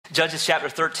Judges chapter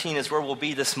 13 is where we'll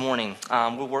be this morning.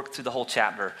 We'll work through the whole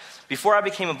chapter. Before I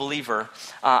became a believer,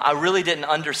 I really didn't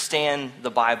understand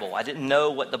the Bible. I didn't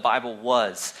know what the Bible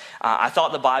was. I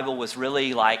thought the Bible was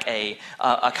really like a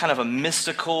kind of a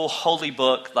mystical, holy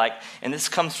book. And this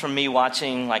comes from me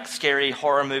watching like scary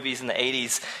horror movies in the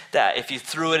 80s, that if you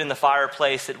threw it in the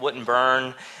fireplace, it wouldn't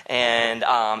burn. And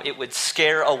it would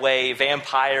scare away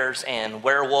vampires and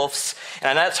werewolves.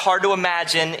 And that's hard to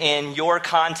imagine in your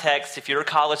context, if you're a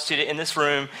college student in this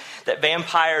room, that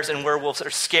vampires and werewolves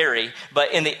are scary.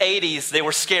 But in the 80s, they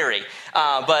were scary.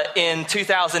 But in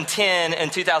 2010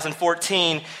 and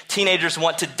 2014, teenagers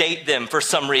want to date them for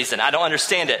some reason. I don't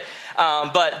understand it.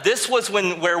 But this was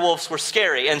when werewolves were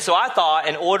scary. And so I thought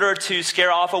in order to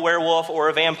scare off a werewolf or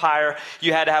a vampire,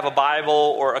 you had to have a Bible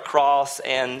or a cross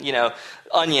and,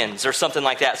 onions or something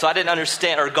like that. So I didn't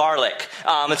understand, or garlic.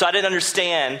 And so I didn't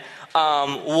understand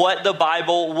what the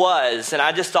Bible was. And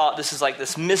I just thought this is like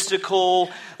this mystical,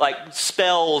 like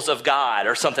spells of God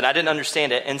or something. I didn't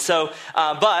understand it. And so,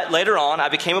 but later on, I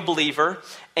became a believer.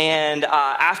 And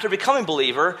after becoming a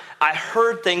believer, I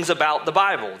heard things about the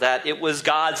Bible, that it was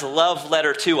God's love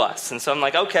letter to us. And so I'm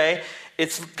like, okay,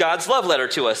 it's God's love letter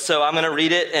to us. So I'm going to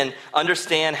read it and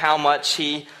understand how much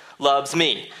he loves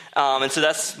me. And so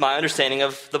that's my understanding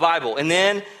of the Bible. And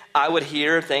then I would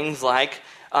hear things like,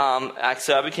 so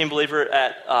I became a believer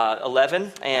at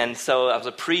 11, and so I was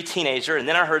a pre-teenager, and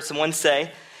then I heard someone say,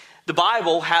 the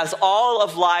Bible has all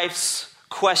of life's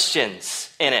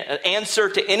questions in it. An answer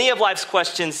to any of life's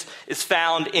questions is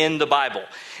found in the Bible.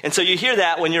 And so you hear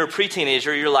that when you're a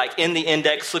pre-teenager, you're like in the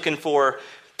index looking for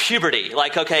puberty.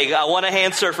 Like, okay, I want an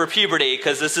answer for puberty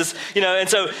because this is, and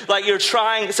so like you're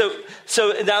trying, so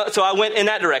I went in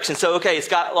that direction. So, okay, it's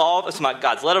got it's my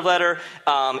God's letter.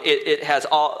 It has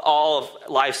all of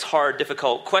life's hard,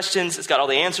 difficult questions. It's got all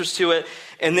the answers to it.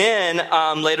 And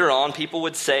then later on, people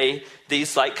would say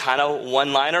these like kind of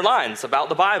one-liner lines about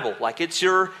the Bible. Like it's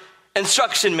your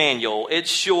instruction manual.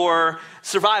 It's your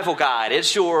survival guide.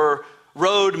 It's your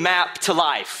road map to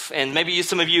life. And maybe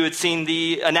some of you had seen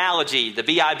the analogy, the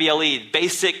BIBLE,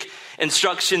 basic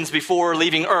instructions before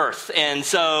leaving Earth. And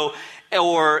so,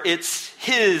 or it's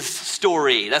his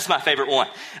story. That's my favorite one.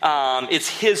 It's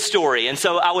his story. And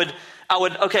so I would,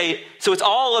 okay, so it's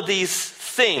all of these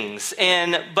things.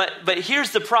 But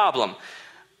here's the problem.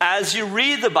 As you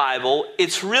read the Bible,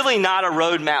 it's really not a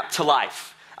roadmap to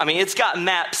life. I mean, it's got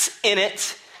maps in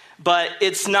it, but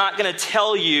it's not going to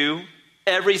tell you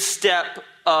every step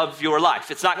of your life.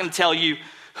 It's not going to tell you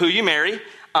who you marry.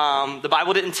 The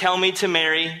Bible didn't tell me to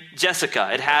marry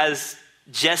Jessica. It has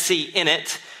Jesse in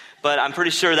it, but I'm pretty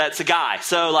sure that's a guy.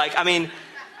 So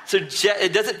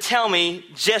it doesn't tell me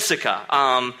Jessica.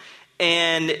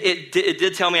 And it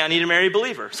did tell me I need to marry a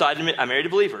believer. So I married a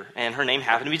believer, and her name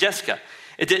happened to be Jessica.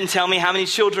 It didn't tell me how many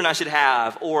children I should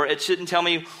have, or it shouldn't tell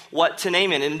me what to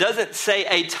name it. And it doesn't say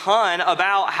a ton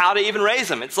about how to even raise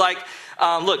them. It's like,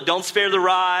 look, don't spare the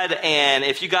rod, and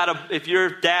if you're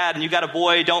dad and you got a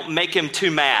boy, don't make him too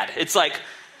mad. It's like,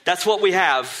 that's what we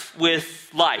have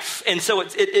with life. And so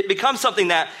it becomes something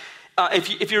that,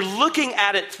 if you're looking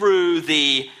at it through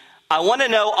I want to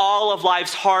know all of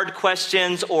life's hard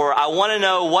questions, or I want to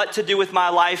know what to do with my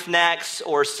life next,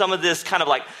 or some of this kind of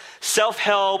like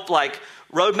self-help, like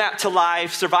roadmap to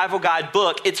life, survival guide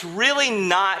book, it's really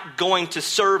not going to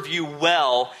serve you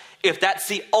well if that's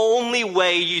the only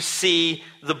way you see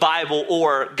the Bible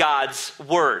or God's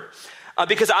Word.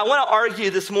 Because I want to argue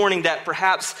this morning that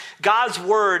perhaps God's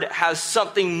Word has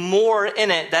something more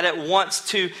in it that it wants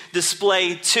to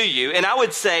display to you. And I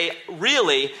would say,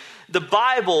 really, the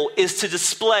Bible is to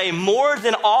display more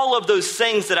than all of those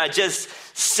things that I just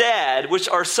said, which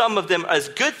are some of them as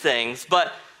good things,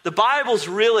 but the Bible's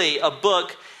really a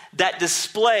book that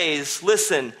displays,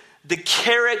 listen, the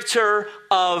character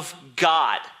of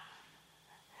God.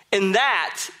 And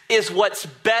that is what's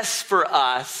best for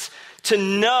us, to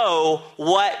know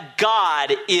what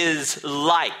God is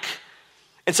like.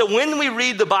 And so when we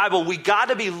read the Bible, we got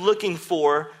to be looking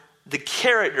for the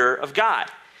character of God.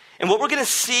 And what we're going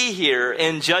to see here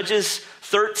in Judges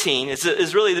 13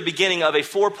 is really the beginning of a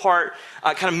 4-part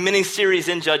kind of mini-series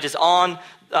in Judges on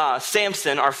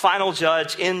Samson, our final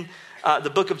judge in the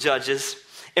book of Judges.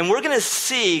 And we're going to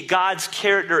see God's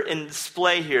character in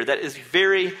display here that is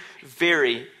very,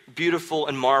 very beautiful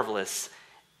and marvelous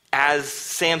as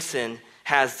Samson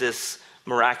has this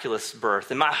miraculous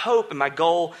birth. And my hope and my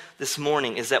goal this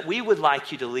morning is that we would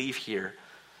like you to leave here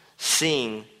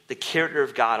seeing the character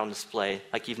of God on display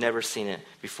like you've never seen it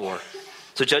before.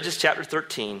 So Judges chapter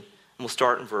 13, and we'll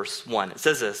start in verse 1. It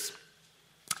says this,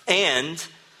 "And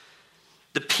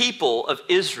the people of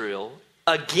Israel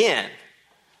again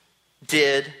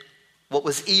did what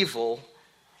was evil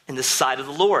in the sight of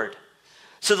the Lord.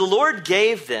 So the Lord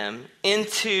gave them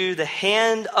into the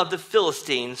hand of the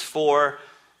Philistines for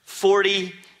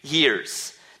 40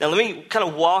 years. Now let me kind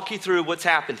of walk you through what's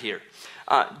happened here.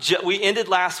 We ended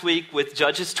last week with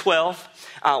Judges 12.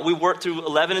 We worked through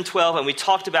 11 and 12, and we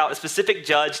talked about a specific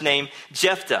judge named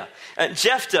Jephthah.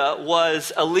 Jephthah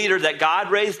was a leader that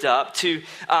God raised up to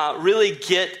really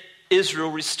get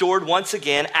Israel restored once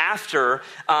again after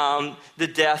the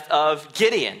death of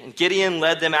Gideon. And Gideon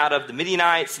led them out of the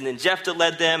Midianites, and then Jephthah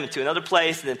led them into another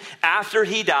place. And then after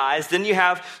he dies, then you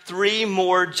have 3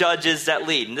 more judges that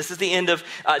lead. And this is the end of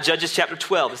Judges chapter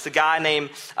 12. It's a guy named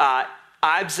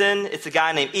Ibzan, it's a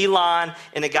guy named Elon,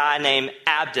 and a guy named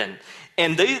Abdon.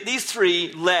 And these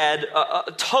 3 led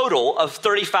a total of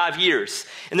 35 years.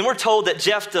 And then we're told that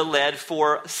Jephthah led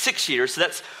for 6 years. So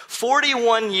that's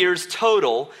 41 years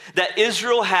total that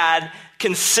Israel had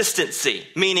consistency,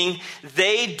 meaning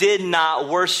they did not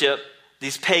worship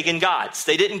these pagan gods.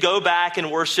 They didn't go back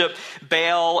and worship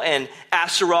Baal and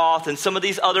Asheroth and some of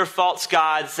these other false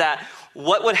gods. That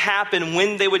what would happen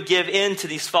when they would give in to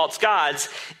these false gods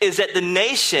is that the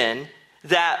nation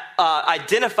that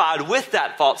identified with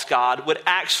that false god would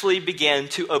actually begin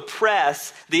to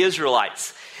oppress the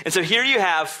Israelites. And so here you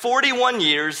have 41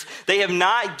 years. They have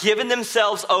not given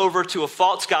themselves over to a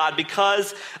false god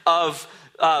because of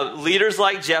leaders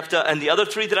like Jephthah and the other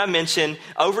 3 that I mentioned.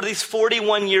 Over these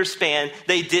 41-year span,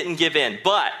 they didn't give in.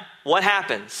 But what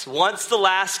happens? Once the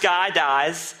last guy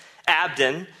dies,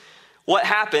 Abdon, what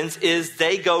happens is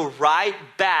they go right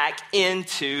back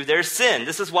into their sin.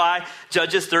 This is why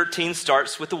Judges 13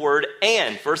 starts with the word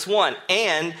and. Verse 1,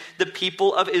 and the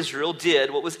people of Israel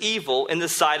did what was evil in the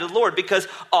sight of the Lord, because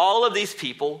all of these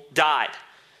people died.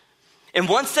 And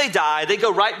once they die, they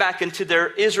go right back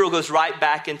into Israel goes right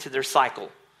back into their cycle.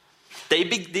 They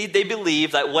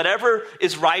believe that whatever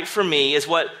is right for me is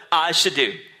what I should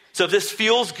do. So if this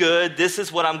feels good, this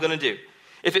is what I'm going to do.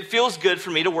 If it feels good for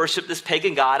me to worship this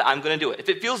pagan god, I'm going to do it. If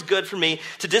it feels good for me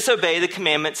to disobey the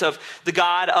commandments of the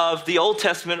God of the Old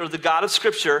Testament or the God of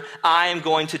Scripture, I am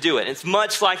going to do it. It's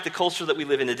much like the culture that we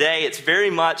live in today. It's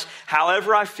very much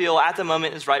however I feel at the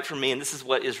moment is right for me, and this is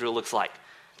what Israel looks like.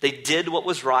 They did what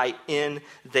was right in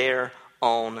their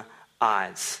own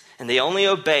eyes. And they only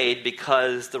obeyed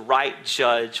because the right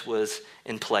judge was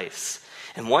in place.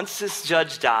 And once this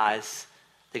judge dies,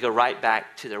 they go right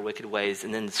back to their wicked ways.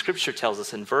 And then the scripture tells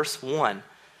us in verse 1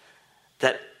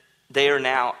 that they are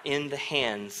now in the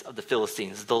hands of the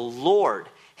Philistines. The Lord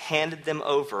handed them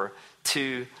over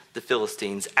to the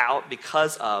Philistines out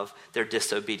because of their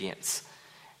disobedience.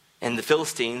 And the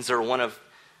Philistines are one of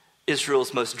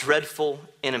Israel's most dreadful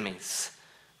enemies.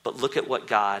 But look at what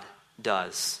God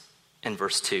does in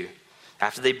verse 2.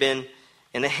 After they've been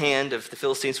in the hand of the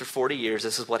Philistines for 40 years,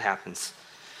 this is what happens.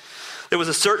 There was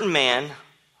a certain man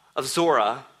of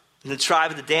Zorah in the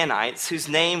tribe of the Danites, whose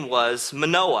name was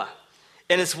Manoah,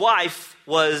 and his wife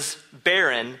was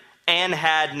barren and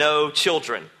had no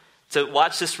children. So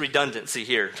watch this redundancy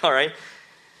here, all right?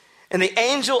 And the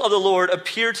angel of the Lord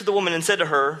appeared to the woman and said to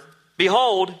her,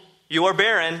 behold, you are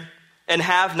barren and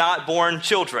have not borne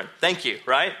children. Thank you,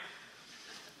 right?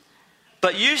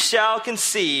 But you shall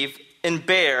conceive and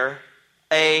bear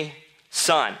a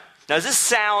son. Now, does this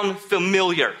sound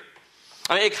familiar?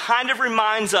 I mean, it kind of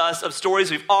reminds us of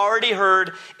stories we've already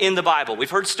heard in the Bible. We've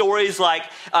heard stories like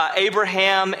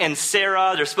Abraham and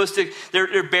Sarah.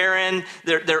 They're barren,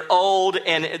 they're old,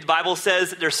 and the Bible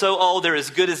says that they're so old they're as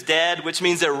good as dead, which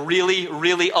means they're really,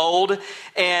 really old,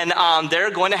 and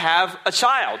they're going to have a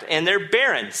child, and they're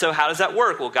barren. So how does that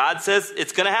work? Well, God says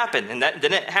it's going to happen, and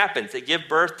then it happens. They give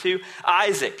birth to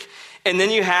Isaac. And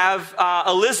then you have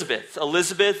Elizabeth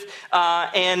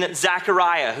and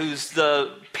Zachariah, who's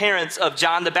the parents of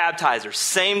John the Baptizer.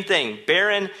 Same thing,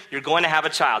 barren, you're going to have a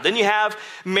child. Then you have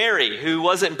Mary, who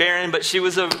wasn't barren, but she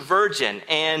was a virgin,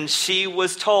 and she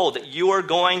was told that you are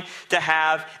going to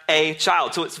have a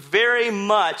child. So it's very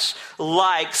much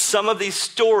like some of these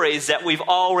stories that we've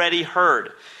already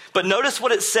heard. But notice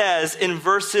what it says in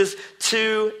verses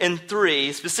 2 and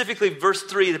 3, specifically verse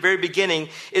 3, the very beginning.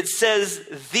 It says,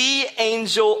 the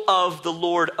angel of the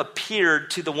Lord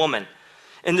appeared to the woman.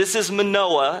 And this is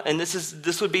Manoah, and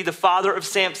this would be the father of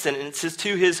Samson, and it says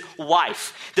to his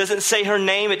wife. It doesn't say her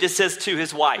name, it just says to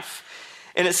his wife.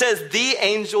 And it says, the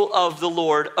angel of the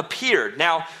Lord appeared.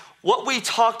 Now, what we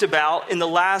talked about in the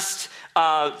last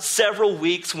several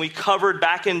weeks, when we covered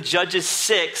back in Judges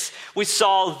 6, we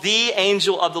saw the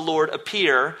angel of the Lord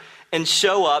appear and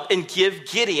show up and give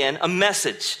Gideon a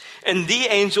message. And the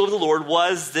angel of the Lord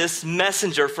was this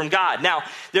messenger from God. Now,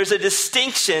 there's a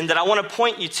distinction that I want to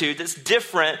point you to that's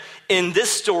different in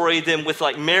this story than with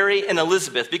like Mary and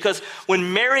Elizabeth. Because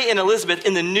when Mary and Elizabeth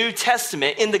in the New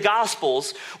Testament, in the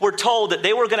Gospels, were told that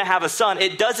they were going to have a son,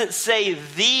 it doesn't say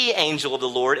the angel of the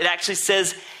Lord. It actually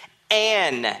says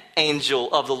an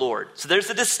angel of the Lord. So there's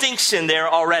a distinction there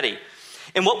already.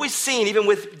 And what we've seen, even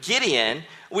with Gideon,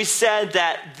 we said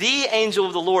that the angel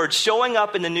of the Lord showing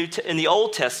up in the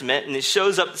Old Testament, and it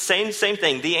shows up the same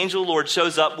thing. The angel of the Lord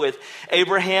shows up with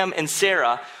Abraham and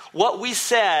Sarah. What we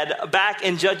said back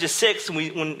in Judges 6,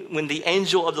 when the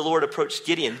angel of the Lord approached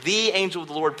Gideon, the angel of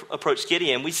the Lord approached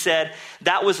Gideon, we said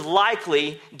that was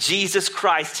likely Jesus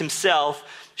Christ himself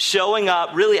showing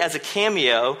up really as a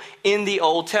cameo in the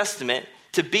Old Testament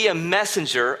to be a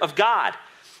messenger of God.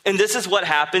 And this is what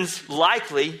happens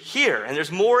likely here. And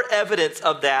there's more evidence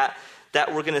of that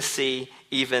we're going to see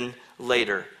even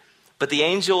later. But the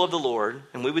angel of the Lord,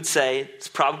 and we would say it's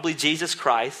probably Jesus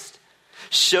Christ,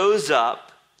 shows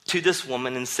up to this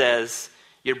woman and says,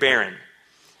 "You're barren."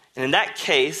 And in that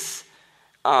case,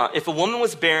 if a woman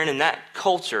was barren in that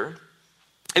culture,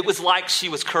 it was like she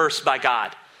was cursed by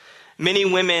God. Many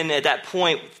women at that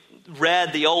point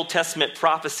read the Old Testament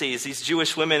prophecies. These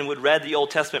Jewish women would read the Old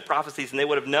Testament prophecies, and they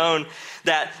would have known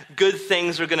that good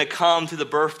things are going to come through the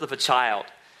birth of a child.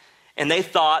 And they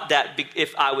thought that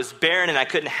if I was barren and I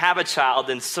couldn't have a child,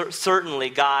 then certainly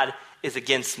God is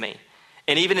against me.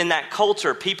 And even in that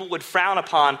culture, people would frown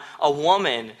upon a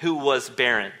woman who was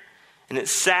barren. And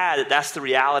it's sad that that's the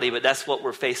reality, but that's what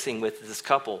we're facing with this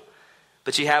couple.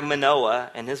 But you have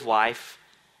Manoah and his wife,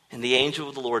 and the angel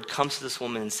of the Lord comes to this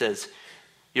woman and says,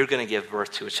 "You're going to give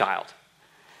birth to a child."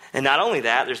 And not only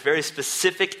that, there's very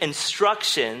specific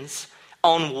instructions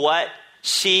on what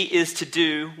she is to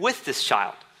do with this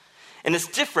child. And it's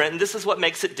different, and this is what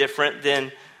makes it different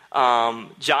than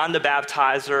John the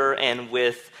Baptizer and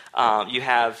with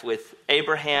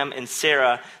Abraham and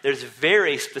Sarah. There's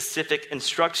very specific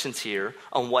instructions here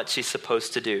on what she's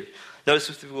supposed to do. Notice,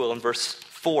 if you will, in verse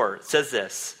 4, it says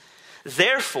this: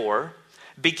 "Therefore,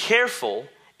 be careful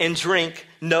and drink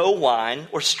no wine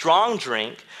or strong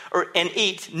drink, and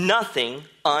eat nothing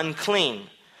unclean.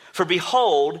 For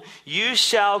behold, you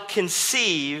shall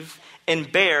conceive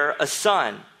and bear a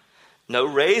son. No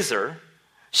razor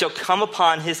shall come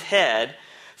upon his head,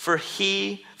 for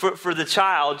the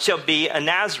child shall be a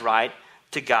Nazarite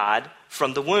to God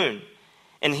from the womb.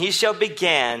 And he shall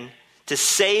begin to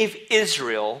save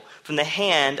Israel from the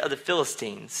hand of the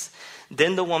Philistines."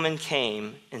 Then the woman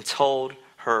came and told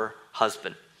her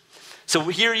husband. So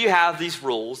here you have these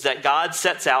rules that God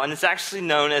sets out, and it's actually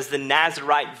known as the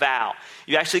Nazarite vow.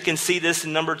 You actually can see this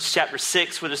in Numbers chapter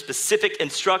 6, where there's specific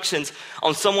instructions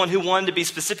on someone who wanted to be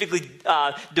specifically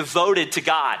devoted to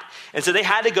God. And so they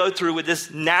had to go through with this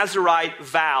Nazarite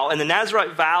vow. And the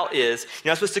Nazarite vow is,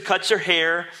 you're not supposed to cut your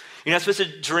hair. You're not supposed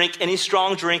to drink any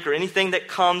strong drink or anything that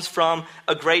comes from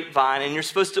a grapevine. And you're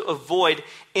supposed to avoid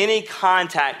any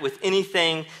contact with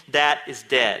anything that is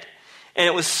dead. And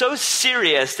it was so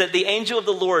serious that the angel of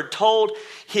the Lord told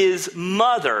his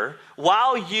mother,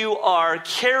 while you are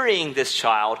carrying this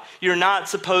child, you're not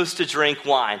supposed to drink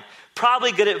wine.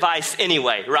 Probably good advice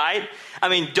anyway, right? I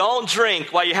mean, don't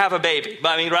drink while you have a baby.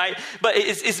 I mean, right? But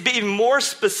it's being more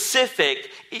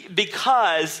specific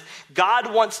because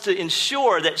God wants to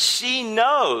ensure that she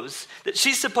knows that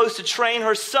she's supposed to train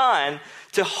her son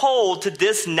to hold to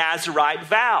this Nazarite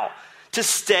vow, to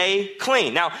stay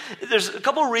clean. Now, there's a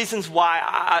couple of reasons why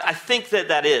I think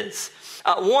that is.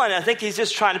 One, I think he's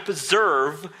just trying to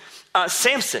preserve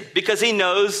Samson because he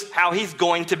knows how he's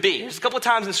going to be. There's a couple of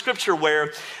times in Scripture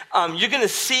where you're going to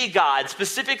see God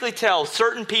specifically tell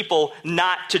certain people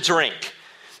not to drink.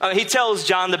 He tells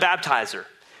John the Baptizer,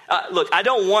 "Look, I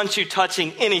don't want you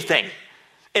touching anything."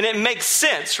 And it makes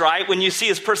sense, right? When you see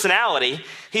his personality,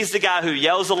 he's the guy who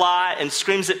yells a lot and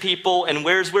screams at people and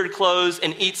wears weird clothes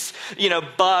and eats,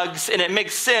 bugs. And it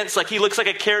makes sense. Like, he looks like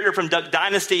a character from Duck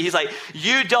Dynasty. He's like,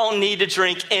 you don't need to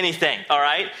drink anything, all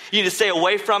right? You need to stay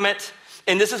away from it.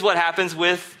 And this is what happens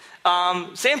with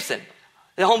Samson.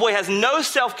 The homeboy has no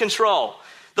self-control.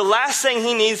 The last thing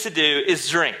he needs to do is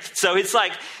drink. So it's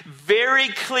like very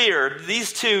clear,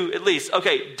 these two at least,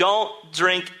 okay, don't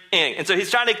drink anything. And so he's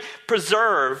trying to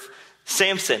preserve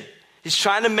Samson. He's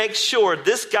trying to make sure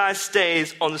this guy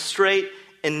stays on the straight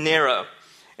and narrow.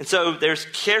 And so there's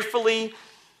carefully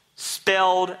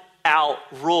spelled out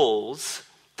rules,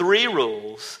 3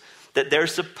 rules that they're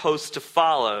supposed to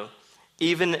follow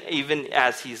even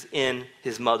as he's in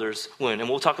his mother's womb. And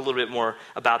we'll talk a little bit more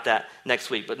about that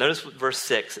next week. But notice verse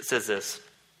 6, it says this: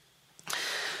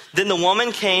 "Then the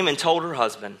woman came and told her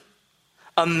husband,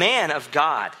 'A man of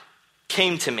God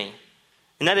came to me.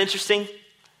 Isn't that interesting?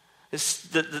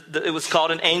 It was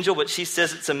called an angel, but she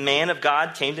says it's a man of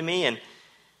God came to me, and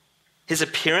his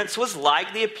appearance was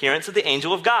like the appearance of the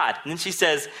angel of God. And then she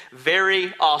says,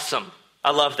 very awesome.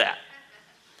 I love that.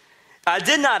 I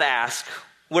did not ask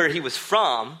where he was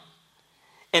from,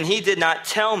 and he did not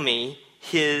tell me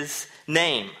his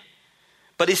name.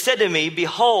 But he said to me,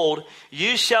 behold,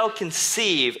 you shall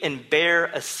conceive and bear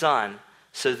a son.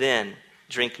 So then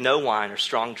drink no wine or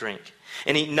strong drink,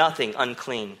 and eat nothing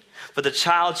unclean. For the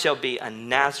child shall be a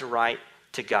Nazirite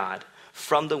to God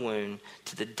from the womb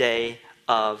to the day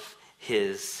of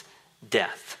his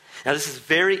death. Now, this is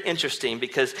very interesting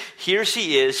because here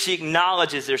she is. She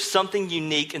acknowledges there's something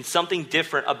unique and something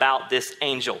different about this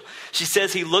angel. She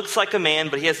says he looks like a man,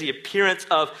 but he has the appearance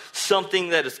of something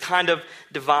that is kind of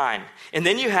divine. And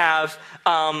then you have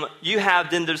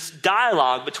then there's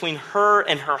dialogue between her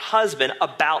and her husband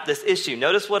about this issue.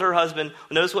 Notice what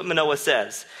Manoah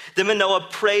says. Then Manoah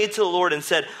prayed to the Lord and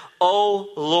said, "O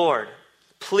Lord,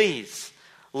 please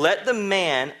let the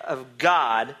man of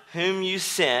God whom you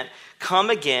sent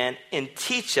come again and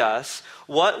teach us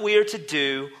what we are to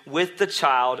do with the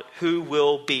child who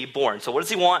will be born." So what does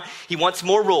he want? He wants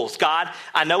more rules. God,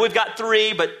 I know we've got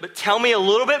 3, but tell me a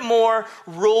little bit more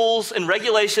rules and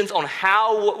regulations on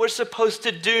what we're supposed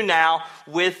to do now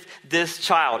with this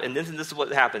child. And this is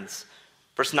what happens.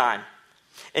 Verse 9.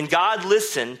 And God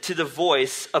listened to the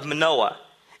voice of Manoah.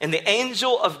 And the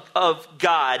angel of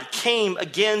God came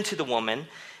again to the woman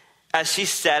as she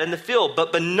sat in the field.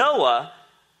 But Manoah,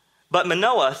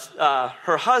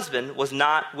 her husband, was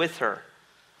not with her.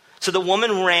 So the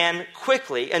woman ran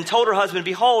quickly and told her husband,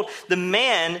 "Behold, the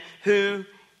man who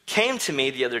came to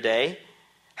me the other day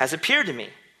has appeared to me."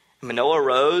 And Manoah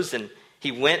arose and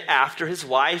he went after his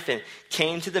wife and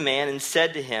came to the man and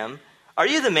said to him, "Are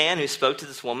you the man who spoke to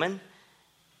this woman?"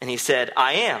 And he said,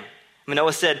 "I am."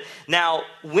 Manoah said, "Now,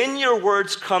 when your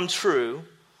words come true,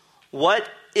 what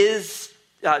is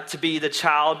to be the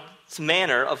child's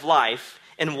manner of life,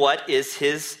 and what is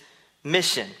his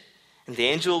mission?" And the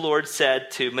angel of the Lord said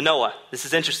to Manoah, this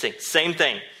is interesting, same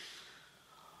thing.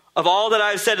 "Of all that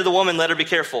I have said to the woman, let her be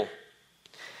careful.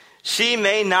 She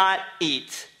may not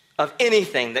eat of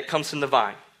anything that comes from the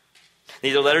vine.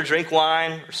 Neither let her drink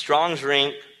wine or strong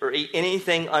drink or eat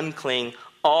anything unclean.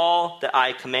 All that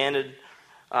I commanded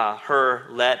her,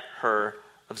 let her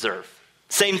observe."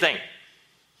 Same thing.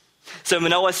 So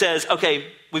Manoah says, okay,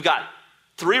 we've got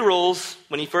 3 rules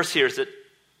when he first hears it.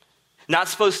 Not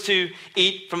supposed to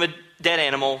eat from a dead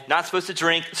animal. Not supposed to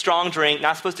drink strong drink.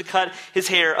 Not supposed to cut his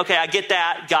hair. Okay, I get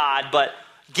that, God, but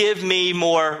give me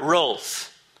more rules.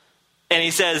 And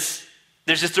he says,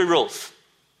 there's just 3 rules.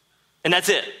 And that's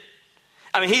it.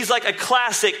 I mean, he's like a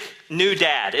classic new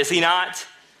dad, is he not?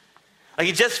 Like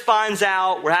he just finds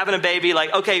out we're having a baby.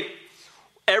 Like, okay,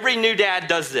 every new dad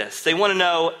does this. They want to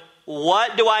know,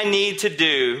 what do I need to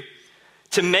do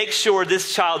to make sure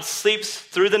this child sleeps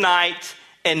through the night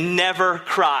and never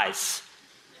cries?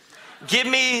 Give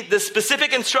me the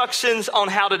specific instructions on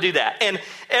how to do that. And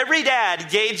every dad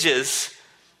gauges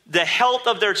the health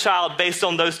of their child based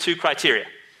on those 2 criteria.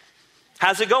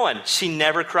 How's it going? She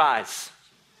never cries.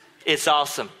 It's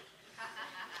awesome.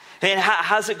 And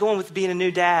how's it going with being a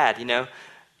new dad? You know,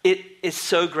 it's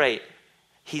so great.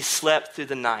 He slept through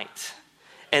the night.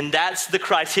 And that's the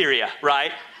criteria,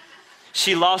 right?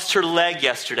 She lost her leg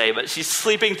yesterday, but she's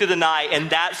sleeping through the night, and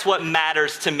that's what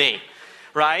matters to me,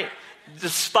 right?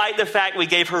 Despite the fact we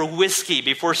gave her whiskey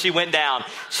before she went down,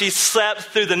 she slept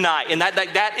through the night. And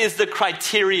that is the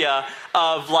criteria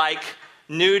of like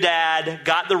new dad,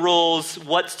 got the rules,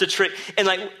 what's the trick? And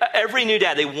like every new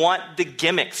dad, they want the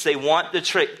gimmicks, they want the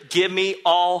trick. Give me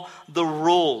all the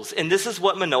rules. And this is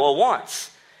what Manoah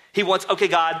wants. He wants, okay,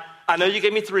 God, I know you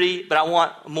gave me 3, but I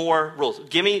want more rules.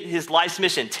 Give me his life's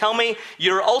mission. Tell me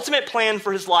your ultimate plan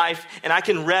for his life, and I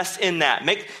can rest in that.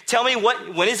 Tell me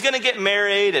when he's going to get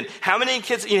married and how many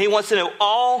kids. He wants to know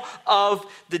all of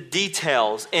the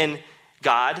details, and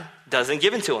God doesn't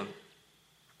give it to him.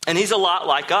 And he's a lot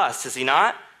like us, is he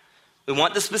not? We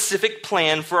want the specific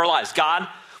plan for our lives. God,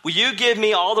 will you give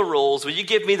me all the rules? Will you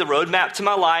give me the roadmap to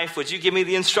my life? Would you give me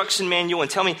the instruction manual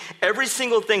and tell me every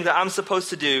single thing that I'm supposed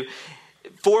to do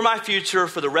for my future,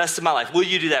 for the rest of my life? Will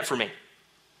you do that for me?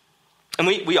 And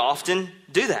we often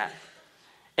do that.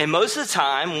 And most of the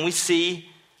time when we see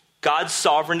God's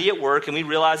sovereignty at work and we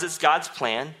realize it's God's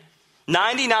plan,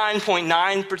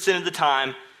 99.9% of the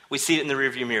time we see it in the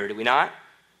rearview mirror, do we not?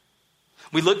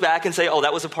 We look back and say, oh,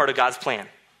 that was a part of God's plan.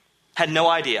 Had no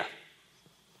idea.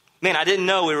 Man, I didn't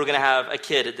know we were going to have a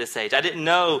kid at this age. I didn't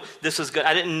know this was good.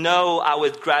 I didn't know I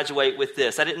would graduate with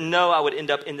this. I didn't know I would end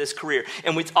up in this career.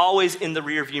 And it's always in the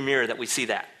rearview mirror that we see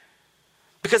that.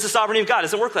 Because the sovereignty of God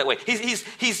doesn't work that way.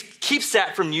 He keeps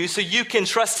that from you so you can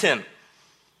trust him.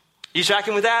 You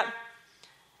tracking with that?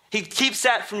 He keeps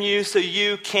that from you so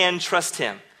you can trust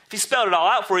him. If he spelled it all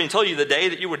out for you and told you the day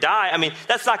that you would die,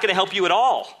 that's not going to help you at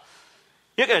all.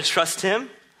 You're not going to trust him.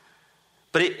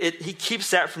 But he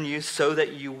keeps that from you so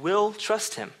that you will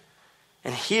trust him.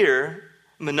 And here,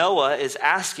 Manoah is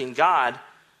asking God,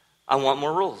 I want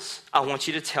more rules. I want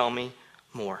you to tell me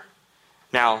more.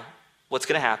 Now, what's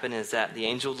going to happen is that the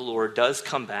angel of the Lord does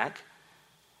come back,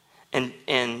 and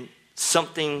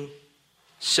something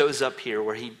shows up here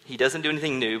where he doesn't do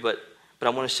anything new, but I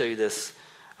want to show you this,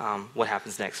 what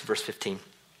happens next, verse 15.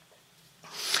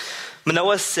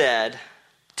 Manoah said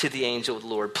to the angel of the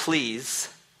Lord, please,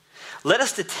 let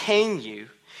us detain you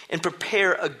and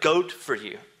prepare a goat for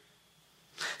you.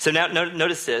 So now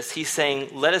notice this. He's saying,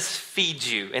 let us feed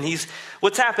you. And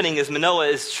what's happening is Manoah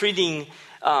is treating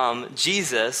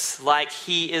Jesus like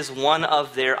he is one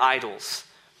of their idols.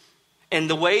 And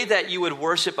the way that you would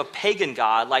worship a pagan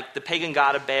god, like the pagan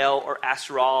god of Baal or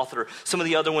Astaroth or some of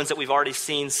the other ones that we've already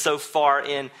seen so far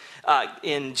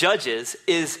in Judges,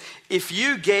 is if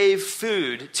you gave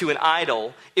food to an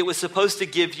idol, it was supposed to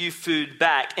give you food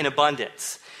back in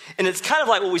abundance. And it's kind of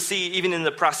like what we see even in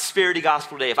the prosperity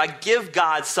gospel today. If I give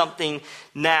God something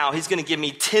now, he's going to give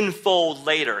me tenfold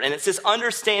later. And it's this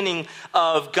understanding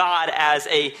of God as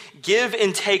a give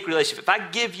and take relationship. If I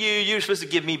give you, you're supposed to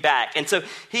give me back. And so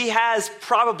he has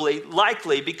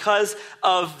likely, because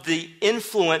of the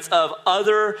influence of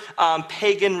other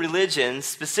pagan religions,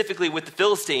 specifically with the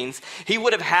Philistines, he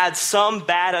would have had some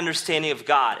bad understanding of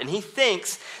God. And he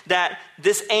thinks that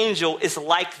this angel is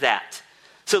like that.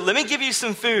 So let me give you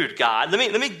some food, God.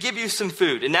 Let me give you some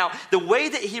food. And now the way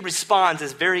that he responds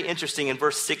is very interesting in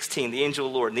verse 16, the angel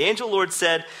of the Lord. And the angel of the Lord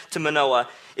said to Manoah,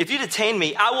 if you detain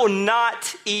me, I will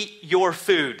not eat your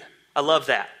food. I love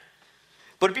that.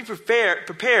 But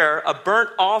prepare a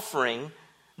burnt offering,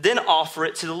 then offer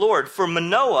it to the Lord. For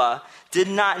Manoah did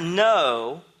not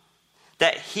know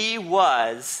that he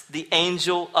was the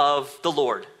angel of the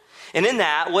Lord. And in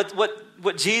that,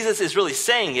 what Jesus is really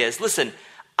saying is, listen,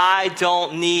 I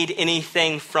don't need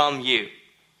anything from you.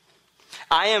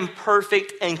 I am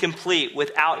perfect and complete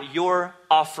without your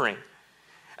offering.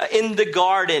 In the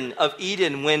Garden of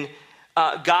Eden, when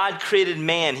God created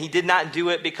man, he did not do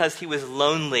it because he was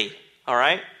lonely, all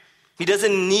right? He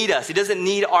doesn't need us. He doesn't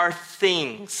need our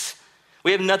things.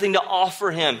 We have nothing to offer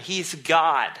him. He's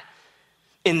God.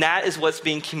 And that is what's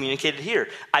being communicated here.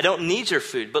 I don't need your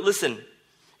food, but listen,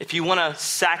 if you want to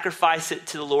sacrifice it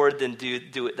to the Lord, then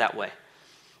do it that way.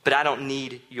 But I don't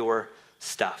need your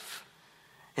stuff.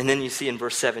 And then you see in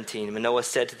verse 17, Manoah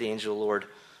said to the angel of the Lord,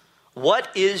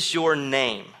 what is your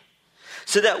name?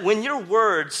 So that when your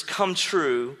words come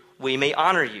true, we may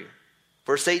honor you.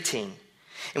 Verse 18,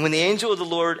 and when the angel of the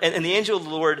Lord, and the angel of the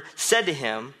Lord said to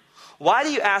him, why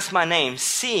do you ask my name,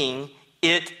 seeing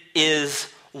it is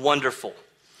wonderful?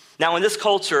 Now in this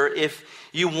culture, if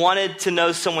you wanted to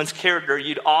know someone's character,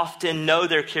 you'd often know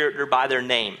their character by their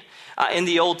name. In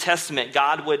the Old Testament,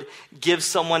 God would give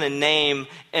someone a name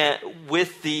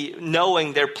with the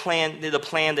knowing the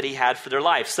plan that he had for their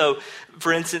life. So,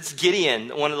 for instance,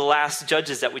 Gideon, one of the last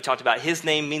judges that we talked about, his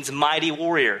name means mighty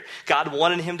warrior. God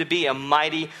wanted him to be a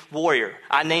mighty warrior.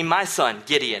 I named my son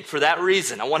Gideon for that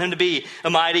reason. I want him to be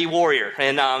a mighty warrior.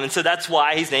 And so that's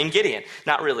why he's named Gideon.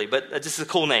 Not really, but just a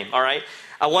cool name, all right?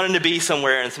 I want him to be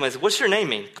somewhere, and somebody said, what's your name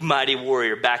mean? Mighty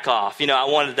warrior, back off. I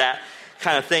wanted that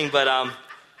kind of thing,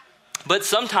 But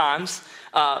sometimes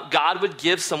God would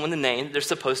give someone the name that they're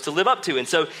supposed to live up to. And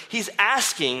so he's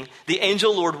asking the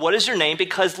angel Lord, what is your name?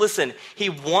 Because listen, he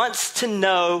wants to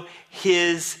know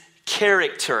his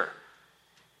character.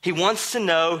 He wants to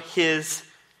know his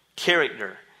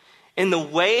character. And the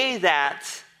way that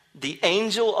the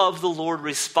angel of the Lord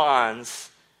responds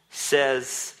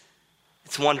says,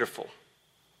 it's wonderful.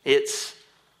 It's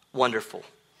wonderful.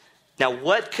 Now,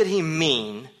 what could he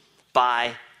mean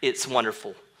by it's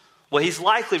wonderful? Well, he's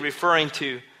likely referring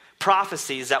to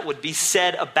prophecies that would be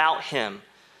said about him.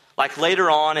 Like later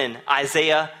on in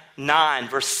Isaiah 9,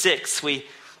 verse 6, we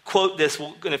quote this.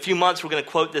 In a few months, we're going to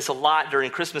quote this a lot during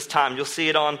Christmas time. You'll see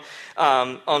it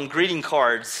on greeting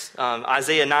cards.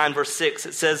 Isaiah 9, verse 6,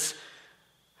 it says,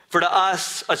 for to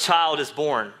us a child is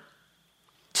born.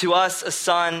 To us a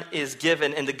son is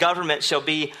given, and the government shall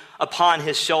be upon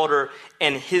his shoulder,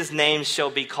 and his name shall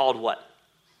be called what?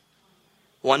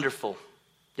 Wonderful.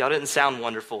 Y'all didn't sound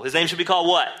wonderful. His name should be called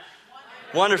what?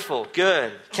 Wonderful,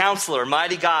 good, Counselor,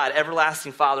 Mighty God,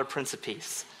 Everlasting Father, Prince of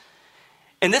Peace.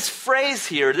 And this phrase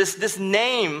here, this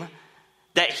name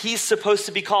that he's supposed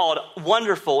to be called,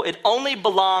 Wonderful, it only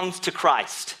belongs to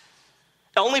Christ.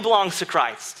 It only belongs to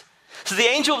Christ. So the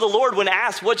angel of the Lord, when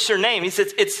asked, what's your name? He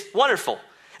says, it's Wonderful.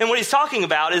 And what he's talking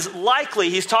about is likely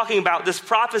he's talking about this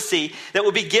prophecy that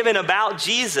would be given about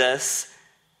Jesus,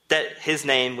 that his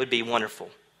name would be Wonderful.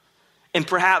 And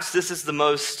perhaps this is the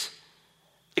most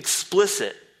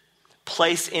explicit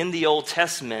place in the Old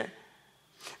Testament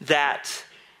that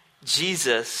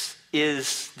Jesus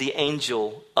is the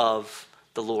angel of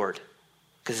the Lord,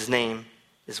 because his name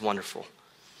is Wonderful.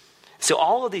 So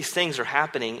all of these things are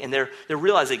happening, and they're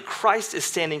realizing Christ is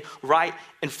standing right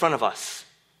in front of us.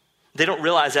 They don't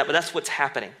realize that, but that's what's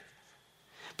happening.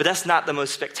 But that's not the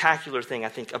most spectacular thing, I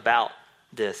think, about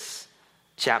this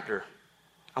chapter.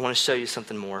 I want to show you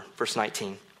something more. Verse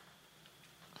 19.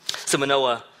 So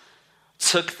Manoah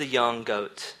took the young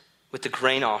goat with the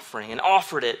grain offering and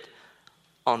offered it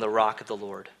on the rock of the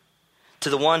Lord to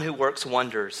the one who works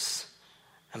wonders.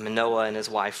 And Manoah and his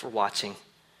wife were watching.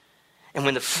 And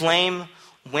when the flame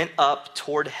went up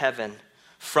toward heaven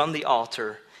from the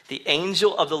altar, the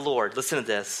angel of the Lord, listen to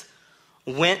this,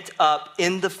 went up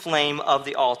in the flame of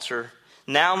the altar.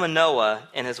 Now Manoah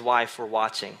and his wife were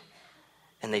watching,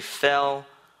 and they fell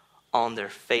on their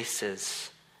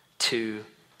faces to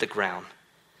the ground.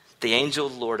 The angel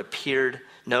of the Lord appeared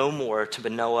no more to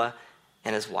Manoah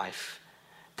and his wife.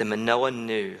 Then Manoah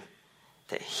knew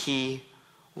that he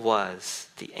was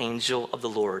the angel of the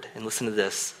Lord. And listen to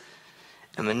this.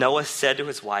 And Manoah said to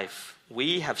his wife,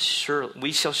 we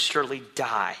shall surely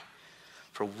die,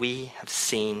 for we have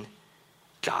seen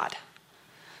God.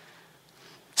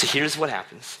 So here's what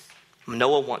happens.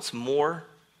 Manoah wants more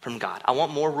from God. I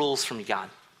want more rules from God.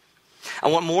 I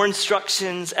want more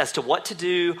instructions as to what to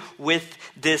do with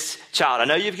this child. I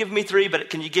know you've given me 3, but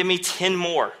can you give me 10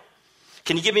 more?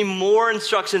 Can you give me more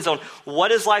instructions on what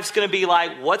his life's going to be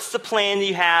like? What's the plan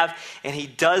you have? And he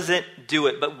doesn't do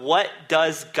it. But what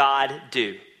does God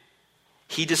do?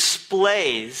 He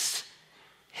displays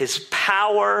his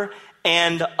power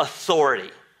and authority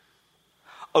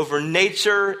over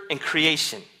nature and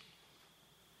creation.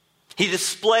 He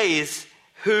displays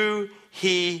who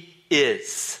he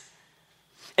is.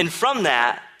 And from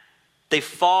that, they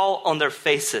fall on their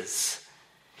faces.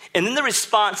 And then the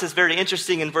response is very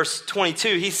interesting in verse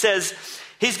 22. He says,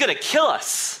 he's going to kill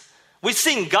us. We've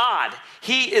seen God.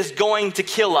 He is going to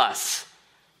kill us.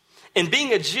 And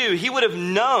being a Jew, he would have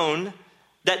known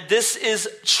that this is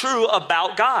true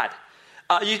about God.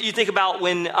 You think about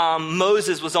when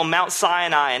Moses was on Mount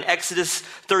Sinai in Exodus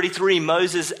 33,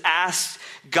 Moses asked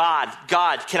God,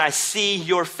 can I see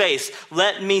your face?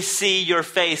 Let me see your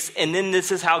face. And then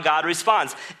this is how God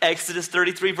responds. Exodus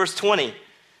 33, verse 20.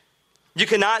 You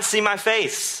cannot see my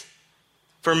face,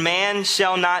 for man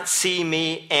shall not see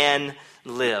me and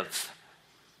live.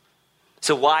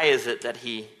 So why is it that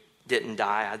he didn't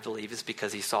die? I believe it's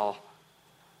because he saw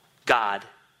God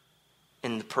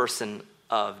in the person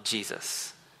of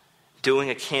Jesus doing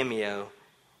a cameo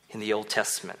in the Old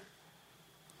Testament.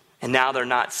 And now they're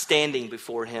not standing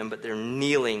before him, but they're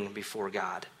kneeling before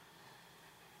God.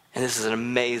 And this is an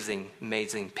amazing,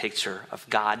 amazing picture of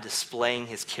God displaying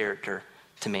his character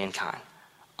to mankind.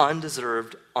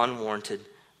 Undeserved, unwarranted,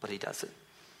 but he does it.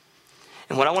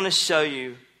 And what I want to show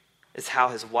you is how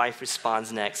his wife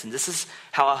responds next. And this is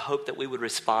how I hope that we would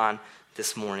respond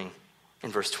this morning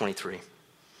in verse 23.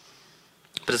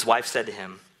 But his wife said to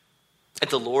him,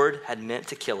 if the Lord had meant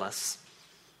to kill us,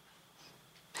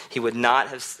 he would not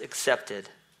have accepted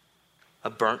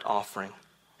a burnt offering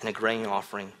and a grain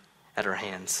offering at our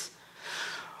hands,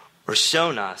 or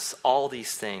shown us all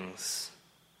these things,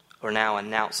 or now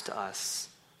announced to us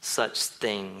such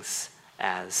things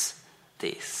as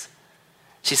these.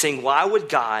 She's saying, why would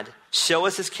God show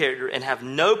us his character and have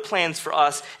no plans for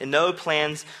us and no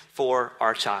plans for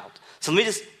our child? So let me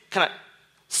just kind of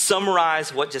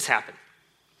summarize what just happened.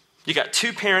 You got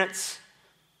 2 parents,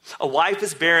 a wife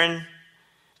is barren.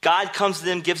 God comes to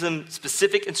them, gives them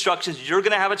specific instructions. You're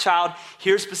going to have a child.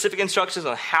 Here's specific instructions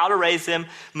on how to raise them.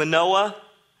 Manoah,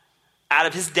 out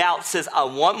of his doubt, says, I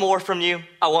want more from you.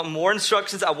 I want more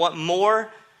instructions. I want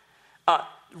more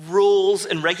rules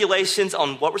and regulations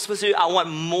on what we're supposed to do. I want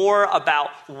more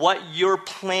about what your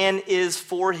plan is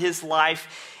for his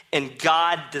life. And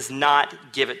God does not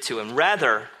give it to him.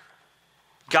 Rather,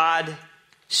 God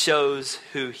shows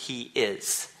who he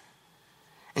is.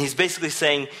 And he's basically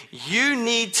saying, you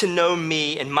need to know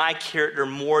me and my character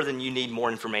more than you need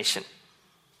more information.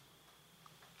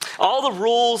 All the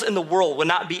rules in the world will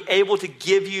not be able to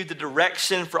give you the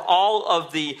direction for all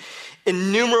of the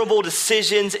innumerable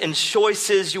decisions and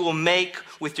choices you will make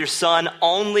with your son.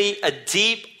 Only a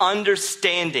deep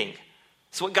understanding,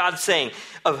 that's what God's saying,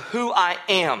 of who I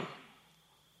am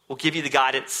will give you the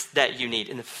guidance that you need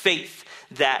and the faith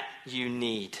that you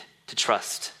need to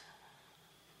trust.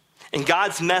 And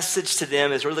God's message to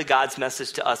them is really God's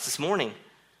message to us this morning.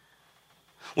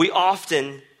 We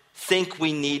often think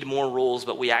we need more rules,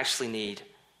 but we actually need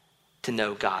to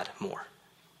know God more.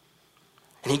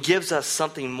 And he gives us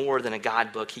something more than a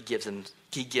guidebook. He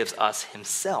gives us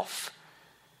himself.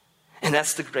 And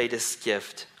that's the greatest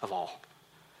gift of all.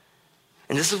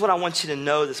 And this is what I want you to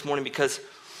know this morning, because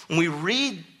when we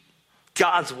read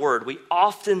God's word, we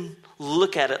often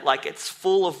look at it like it's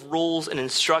full of rules and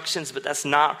instructions, but that's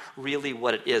not really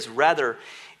what it is. Rather,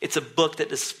 it's a book that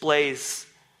displays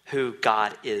who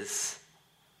God is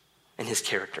and his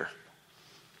character.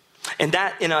 And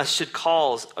that in us should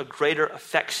cause a greater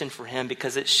affection for him,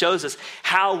 because it shows us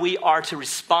how we are to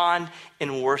respond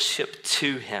in worship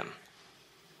to him.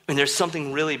 And there's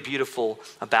something really beautiful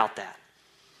about that.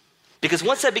 Because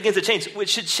once that begins to change, it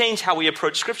should change how we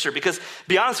approach Scripture. Because, to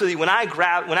be honest with you, when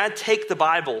I take the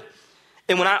Bible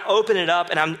and when I open it up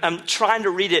and I'm trying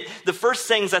to read it, the first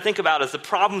things I think about is the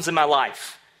problems in my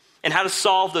life and how to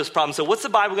solve those problems. So what's the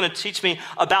Bible going to teach me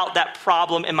about that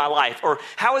problem in my life? Or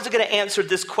how is it going to answer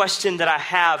this question that I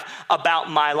have about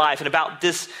my life and about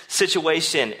this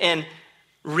situation? And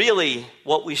really,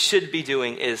 what we should be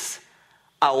doing is,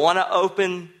 I want to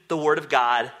open the Word of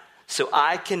God so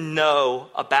I can know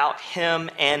about him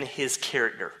and his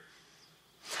character.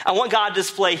 I want God to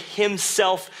display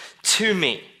himself to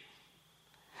me.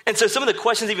 And so some of the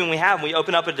questions even we have when we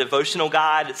open up a devotional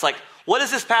guide, it's like, what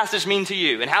does this passage mean to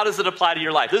you? And how does it apply to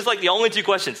your life? Those are like the only two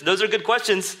questions. Those are good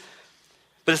questions,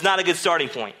 but it's not a good starting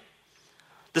point.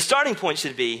 The starting point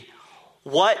should be,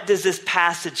 what does this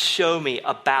passage show me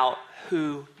about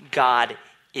who God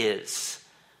is?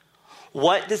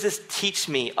 What does this teach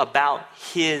me about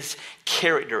his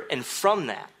character? And from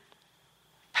that,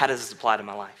 how does this apply to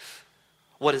my life?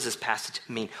 What does this passage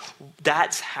mean?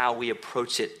 That's how we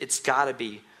approach it. It's got to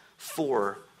be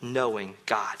for knowing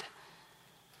God.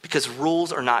 Because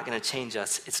rules are not going to change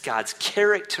us. It's God's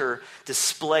character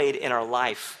displayed in our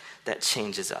life that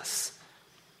changes us.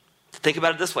 Think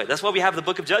about it this way. That's why we have the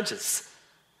book of Judges.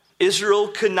 Israel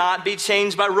could not be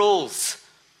changed by rules.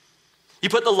 You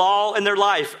put the law in their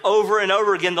life over and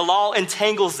over again, the law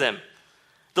entangles them.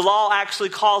 The law actually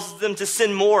causes them to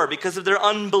sin more because of their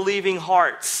unbelieving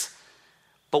hearts.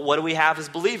 But what do we have as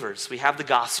believers? We have the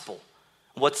gospel.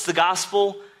 What's the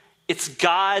gospel? It's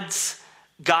God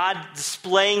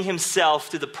displaying himself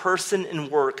through the person and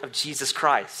work of Jesus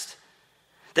Christ.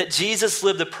 That Jesus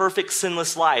lived a perfect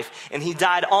sinless life, and he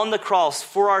died on the cross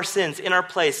for our sins in our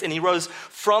place, and he rose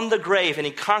from the grave, and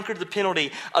he conquered the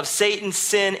penalty of Satan,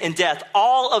 sin, and death.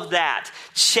 All of that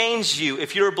changed you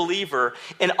if you're a believer,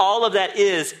 and all of that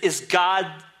is God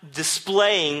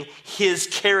displaying his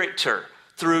character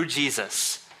through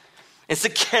Jesus. It's the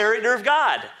character of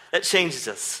God that changes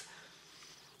us.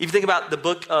 If you think about the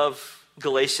book of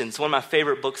Galatians, one of my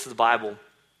favorite books of the Bible,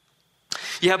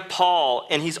 you have Paul,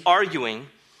 and he's arguing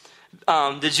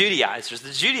the Judaizers.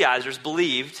 The Judaizers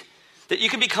believed that you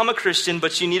could become a Christian,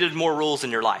 but you needed more rules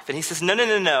in your life. And he says,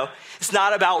 no. It's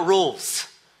not about rules.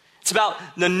 It's about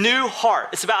the new heart.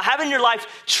 It's about having your life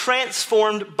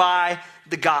transformed by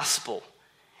the gospel.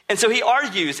 And so he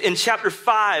argues in chapter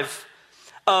 5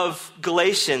 of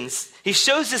Galatians, he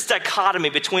shows this dichotomy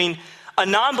between a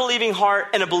non-believing heart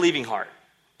and a believing heart.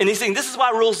 And he's saying, this is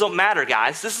why rules don't matter,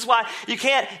 guys. This is why you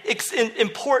can't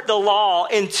import the law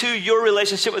into your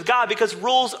relationship with God, because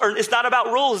it's not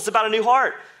about rules, it's about a new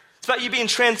heart. It's about you being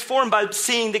transformed by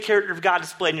seeing the character of God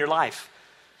displayed in your life.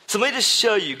 So let me just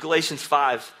show you Galatians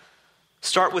 5.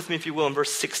 Start with me, if you will, in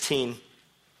verse 16.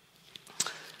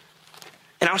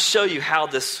 And I'll show you how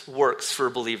this works for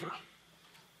a believer.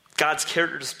 God's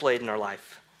character displayed in our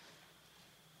life.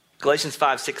 Galatians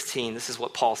 5:16, this is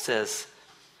what Paul says.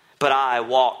 But I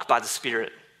walk by the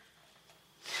Spirit.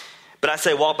 But I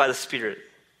say walk by the Spirit,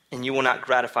 and you will not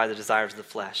gratify the desires of the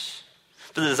flesh.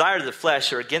 For the desires of the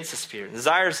flesh are against the Spirit. The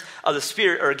desires of the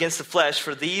Spirit are against the flesh,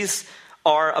 for these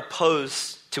are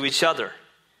opposed to each other,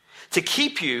 to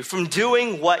keep you from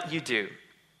doing what you do.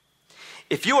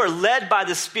 If you are led by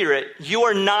the Spirit, you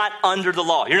are not under the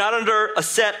law. You're not under a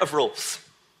set of rules.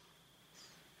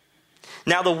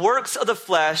 Now the works of the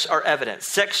flesh are evident: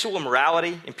 sexual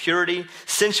immorality, impurity,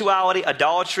 sensuality,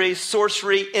 idolatry,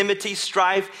 sorcery, enmity,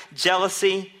 strife,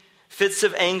 jealousy, fits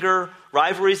of anger,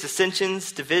 rivalries,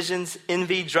 dissensions, divisions,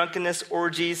 envy, drunkenness,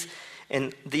 orgies,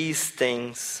 and these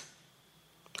things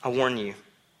I warn you,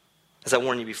 as I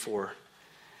warned you before,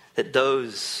 that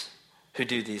those who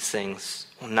do these things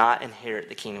will not inherit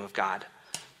the kingdom of God.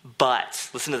 But,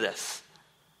 listen to this.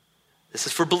 This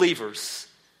is for believers.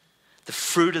 The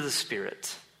fruit of the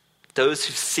Spirit. Those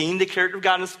who've seen the character of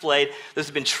God displayed, those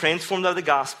who've been transformed by the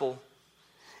gospel,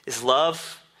 is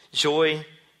love, joy,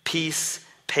 peace,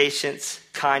 patience,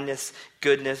 kindness,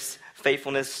 goodness,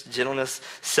 faithfulness, gentleness,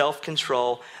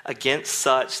 self-control. Against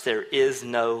such there is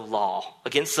no law.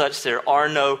 Against such there are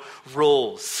no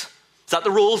rules. It's not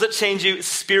the rules that change you. It's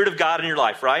the Spirit of God in your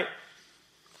life, right?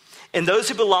 And those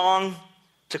who belong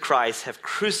to Christ have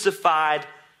crucified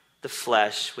the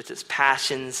flesh with its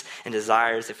passions and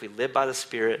desires. If we live by the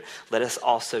Spirit, let us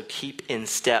also keep in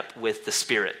step with the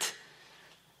Spirit.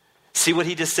 See what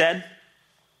he just said?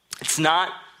 It's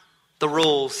not the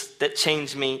rules that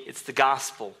change me. It's the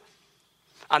gospel.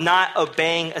 I'm not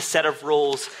obeying a set of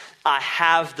rules. I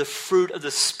have the fruit of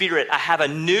the Spirit. I have a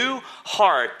new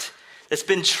heart that's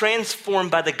been transformed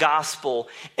by the gospel.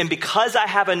 And because I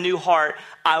have a new heart,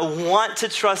 I want to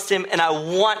trust him and I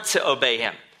want to obey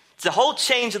him. It's a whole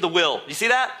change of the will. You see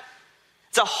that?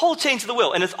 It's a whole change of the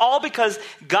will. And it's all because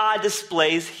God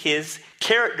displays his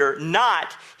character,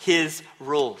 not his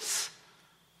rules.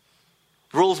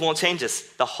 Rules won't change us.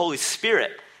 The Holy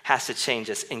Spirit has to change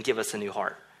us and give us a new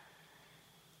heart.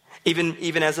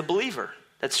 Even as a believer,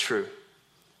 that's true.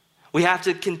 We have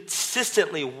to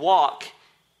consistently walk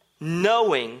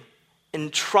knowing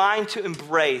and trying to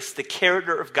embrace the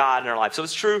character of God in our life. So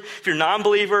it's true, if you're a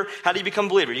non-believer, how do you become a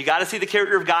believer? You got to see the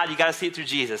character of God. You got to see it through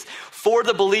Jesus. For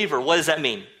the believer, what does that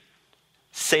mean?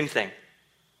 Same thing.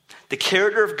 The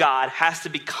character of God has to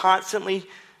be constantly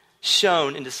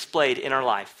shown and displayed in our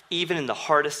life, even in the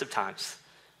hardest of times.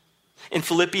 In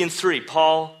Philippians 3,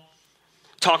 Paul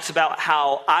talks about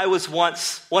how I was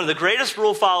once one of the greatest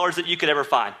rule followers that you could ever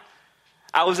find.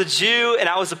 I was a Jew and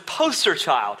I was a poster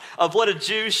child of what a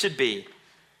Jew should be.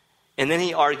 And then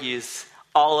he argues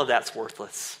all of that's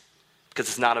worthless because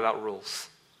it's not about rules.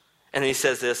 And then he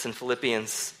says this in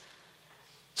Philippians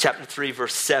chapter 3,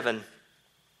 verse 7.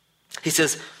 He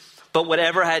says, but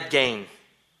whatever I had gained,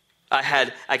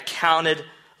 I counted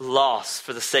loss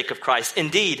for the sake of Christ.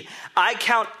 Indeed, I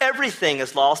count everything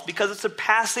as loss because it's the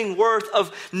surpassing worth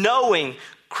of knowing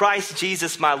Christ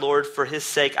Jesus my Lord. For his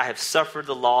sake I have suffered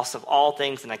the loss of all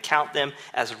things, and I count them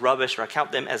as rubbish, or I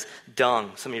count them as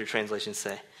dung, some of your translations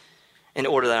say, in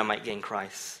order that I might gain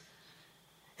Christ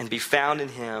and be found in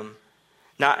him,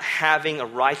 not having a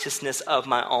righteousness of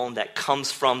my own that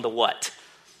comes from the what?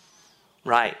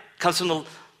 Right. Comes from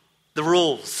the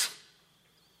rules.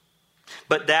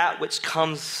 But that which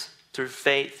comes through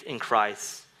faith in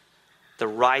Christ, the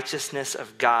righteousness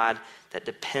of God that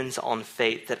depends on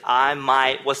faith, that I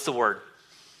might, what's the word?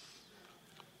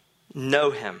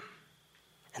 Know him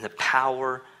and the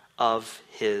power of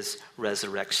his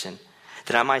resurrection,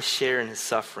 that I might share in his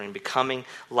suffering, becoming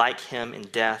like him in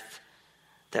death,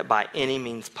 that by any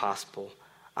means possible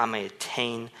I may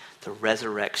attain the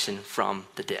resurrection from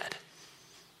the dead.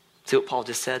 See what Paul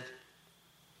just said?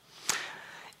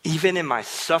 Even in my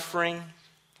suffering,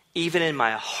 even in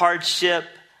my hardship,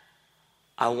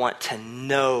 I want to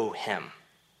know him.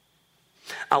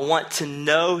 I want to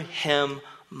know him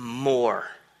more.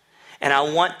 And I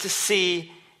want to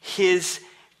see his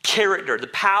character, the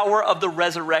power of the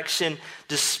resurrection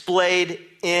displayed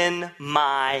in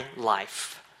my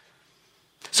life.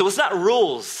 So it's not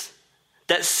rules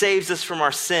that saves us from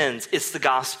our sins. It's the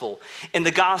gospel. And the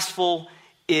gospel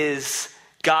is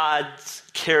God's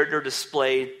character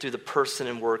displayed through the person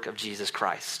and work of Jesus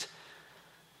Christ.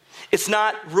 It's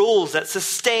not rules that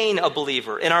sustain a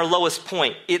believer in our lowest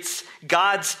point. It's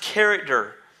God's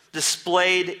character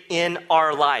displayed in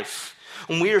our life.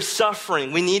 When we are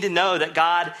suffering, we need to know that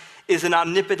God is an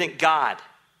omnipotent God.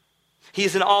 He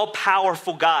is an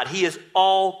all-powerful God. He is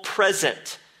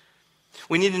all-present.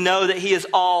 We need to know that he is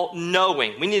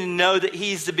all-knowing. We need to know that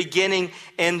he's the beginning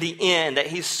and the end, that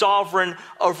he's sovereign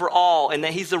over all, and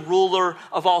that he's the ruler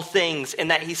of all things,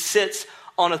 and that he sits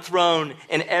on a throne,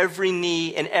 and every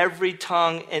knee and every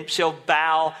tongue shall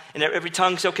bow, and every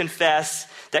tongue shall confess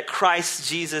that Christ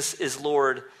Jesus is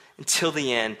Lord until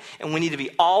the end. And we need to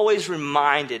be always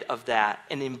reminded of that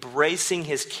and embracing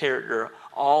his character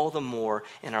all the more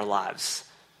in our lives.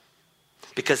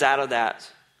 Because out of that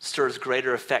stirs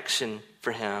greater affection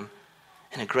for him,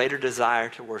 and a greater desire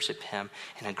to worship him,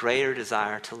 and a greater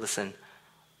desire to listen,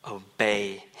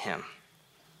 obey him.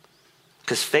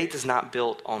 Because faith is not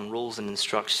built on rules and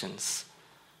instructions.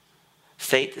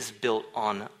 Faith is built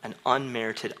on an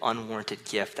unmerited, unwarranted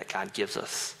gift that God gives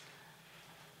us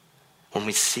when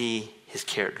we see his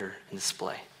character in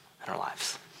display in our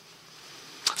lives.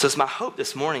 So it's my hope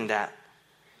this morning that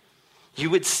you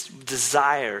would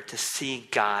desire to see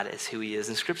God as who he is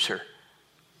in Scripture.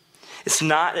 It's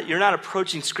not that you're not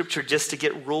approaching Scripture just to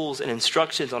get rules and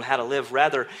instructions on how to live.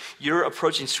 Rather, you're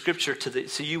approaching Scripture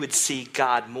so you would see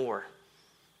God more.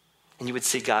 And you would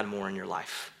see God more in your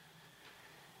life.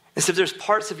 And so if there's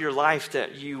parts of your life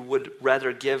that you would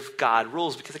rather give God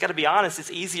rules, because I got to be honest,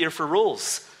 it's easier for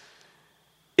rules.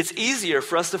 It's easier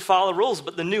for us to follow rules,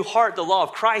 but the new heart, the law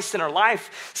of Christ in our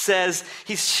life says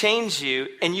he's changed you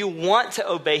and you want to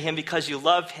obey him because you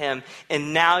love him,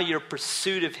 and now your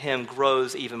pursuit of him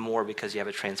grows even more because you have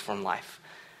a transformed life.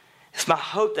 It's my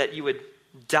hope that you would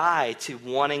die to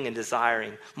wanting and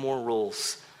desiring more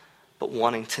rules, but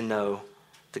wanting to know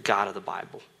the God of the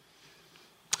Bible.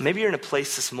 Maybe you're in a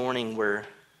place this morning where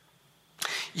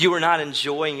you are not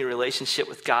enjoying your relationship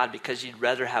with God because you'd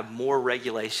rather have more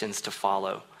regulations to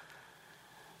follow.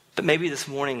 But maybe this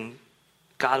morning,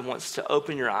 God wants to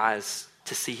open your eyes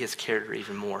to see his character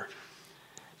even more,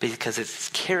 because it's his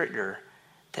character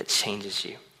that changes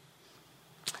you.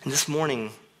 And this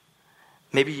morning,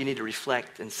 maybe you need to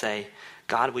reflect and say,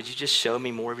 God, would you just show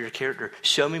me more of your character?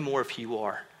 Show me more of who you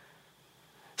are.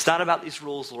 It's not about these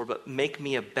rules, Lord, but make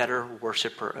me a better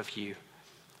worshiper of you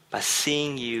by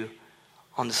seeing you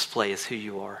on display as who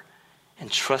you are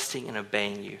and trusting and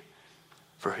obeying you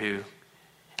for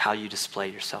how you display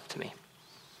yourself to me.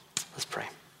 Let's pray.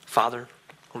 Father,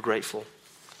 we're grateful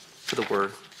for the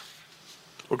word.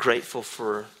 We're grateful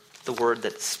for the word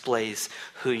that displays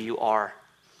who you are.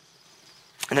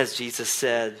 And as Jesus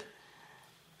said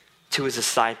to his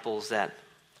disciples, that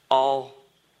all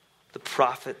the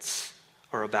prophets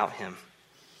are about him.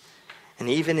 And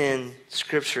even in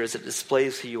Scripture, as it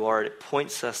displays who you are, it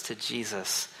points us to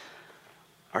Jesus,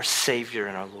 our Savior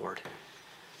and our Lord.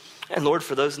 And Lord,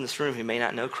 for those in this room who may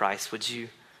not know Christ, would you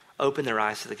open their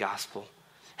eyes to the gospel?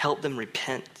 Help them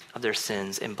repent of their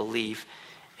sins and believe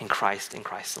in Christ and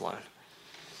Christ alone.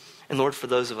 And Lord, for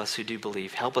those of us who do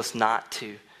believe, help us not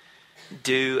to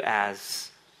do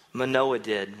as Manoah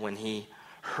did when he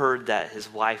heard that his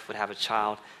wife would have a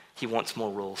child. He wants more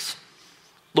rules.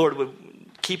 Lord, would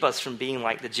keep us from being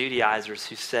like the Judaizers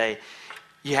who say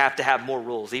you have to have more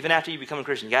rules. Even after you become a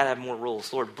Christian, you got to have more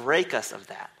rules. Lord, break us of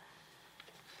that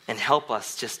and help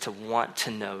us just to want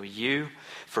to know you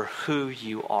for who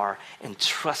you are and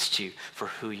trust you for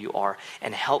who you are,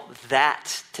 and help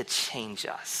that to change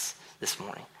us this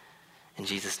morning. In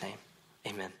Jesus' name,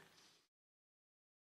 amen.